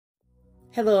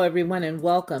Hello, everyone, and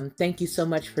welcome. Thank you so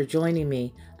much for joining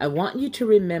me. I want you to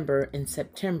remember in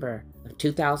September of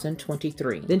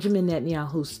 2023, Benjamin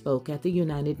Netanyahu spoke at the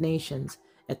United Nations.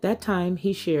 At that time,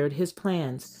 he shared his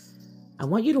plans. I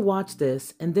want you to watch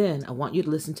this, and then I want you to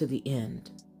listen to the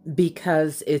end,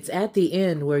 because it's at the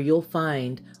end where you'll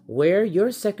find where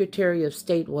your Secretary of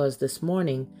State was this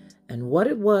morning and what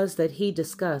it was that he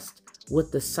discussed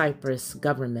with the Cyprus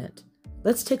government.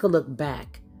 Let's take a look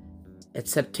back at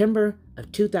September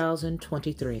of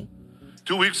 2023.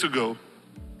 2 weeks ago,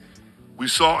 we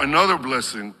saw another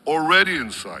blessing already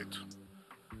in sight.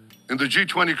 In the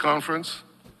G20 conference,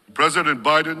 President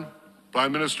Biden,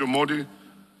 Prime Minister Modi,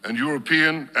 and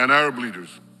European and Arab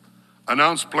leaders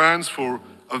announced plans for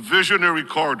a visionary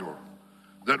corridor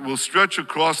that will stretch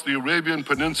across the Arabian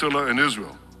Peninsula and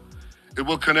Israel. It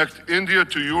will connect India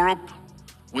to Europe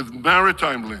with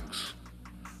maritime links,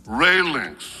 rail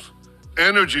links,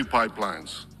 energy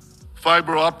pipelines,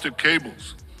 fiber optic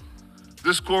cables.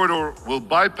 This corridor will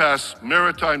bypass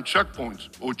maritime checkpoints,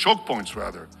 or choke points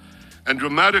rather, and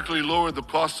dramatically lower the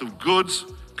cost of goods,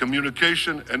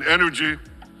 communication, and energy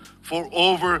for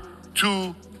over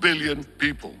 2 billion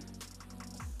people.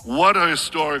 What a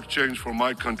historic change for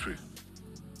my country.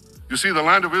 You see, the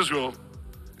land of Israel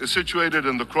is situated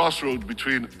in the crossroad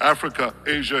between Africa,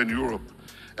 Asia, and Europe.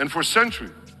 And for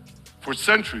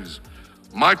centuries,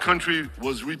 my country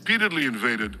was repeatedly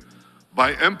invaded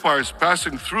by empires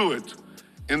passing through it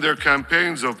in their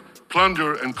campaigns of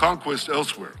plunder and conquest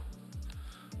elsewhere.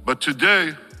 But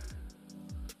today,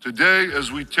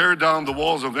 as we tear down the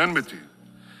walls of enmity,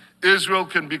 Israel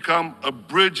can become a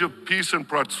bridge of peace and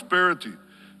prosperity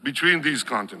between these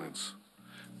continents.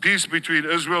 Peace between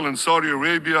Israel and Saudi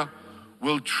Arabia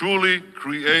will truly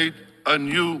create a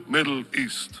new Middle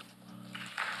East.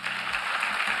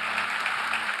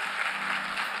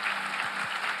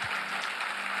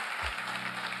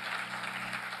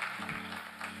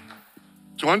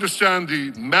 To understand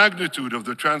the magnitude of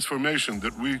the transformation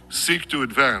that we seek to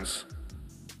advance,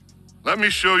 let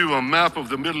me show you a map of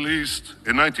the Middle East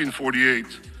in 1948,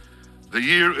 the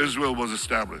year Israel was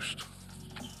established.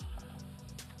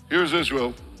 Here's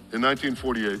Israel in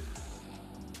 1948.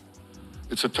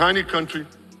 It's a tiny country,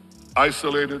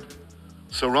 isolated,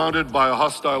 surrounded by a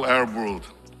hostile Arab world.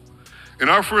 In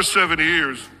our first 70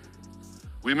 years,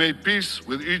 we made peace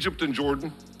with Egypt and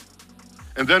Jordan,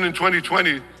 and then in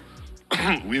 2020,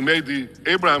 we made the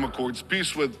Abraham Accords,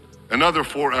 peace with another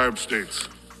 4 Arab states.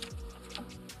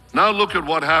 Now look at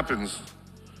what happens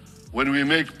when we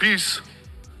make peace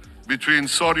between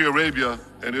Saudi Arabia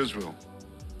and Israel.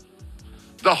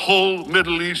 The whole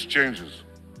Middle East changes.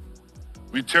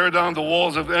 We tear down the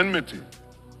walls of enmity.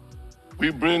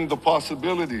 We bring the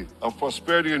possibility of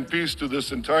prosperity and peace to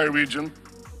this entire region,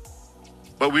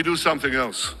 but we do something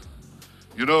else.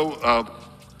 You know,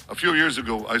 a few years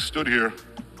ago, I stood here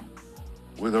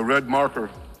with a red marker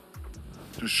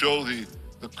to show the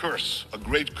curse, a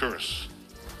great curse,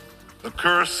 the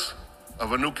curse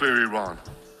of a nuclear Iran.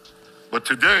 But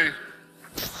today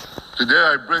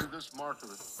I bring this marker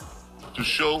to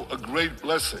show a great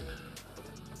blessing,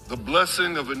 the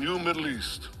blessing of a new Middle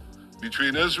East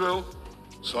between Israel,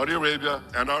 Saudi Arabia,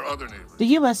 and our other neighbors. The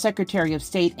U.S. Secretary of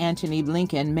State Antony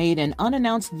Blinken made an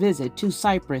unannounced visit to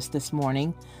Cyprus this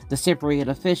morning. The Cypriot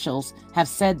officials have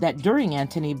said that during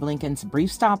Antony Blinken's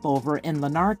brief stopover in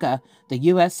Larnaca, the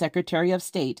U.S. Secretary of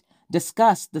State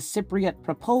discussed the Cypriot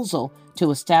proposal to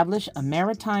establish a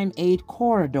maritime aid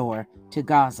corridor to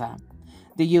Gaza.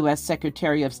 The U.S.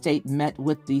 Secretary of State met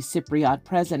with the Cypriot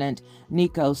President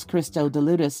Nikos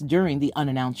Christodoulides during the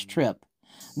unannounced trip.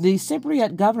 The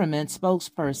Cypriot government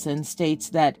spokesperson states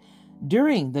that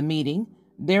during the meeting,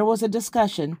 there was a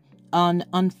discussion on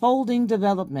unfolding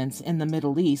developments in the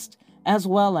Middle East, as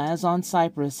well as on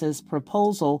Cyprus's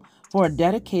proposal for a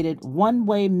dedicated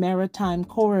one-way maritime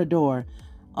corridor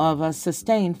of a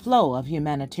sustained flow of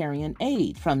humanitarian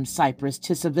aid from Cyprus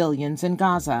to civilians in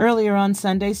Gaza. Earlier on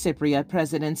Sunday, Cypriot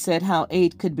president said how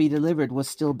aid could be delivered was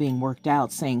still being worked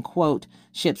out, saying, quote,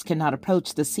 "Ships cannot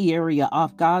approach the sea area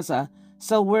off Gaza,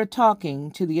 so we're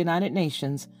talking to the United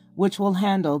Nations, which will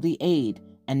handle the aid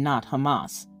and not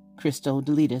Hamas,"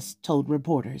 Christodoulides told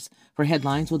reporters. For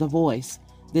Headlines with a Voice,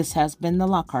 this has been the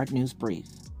Lockhart News Brief.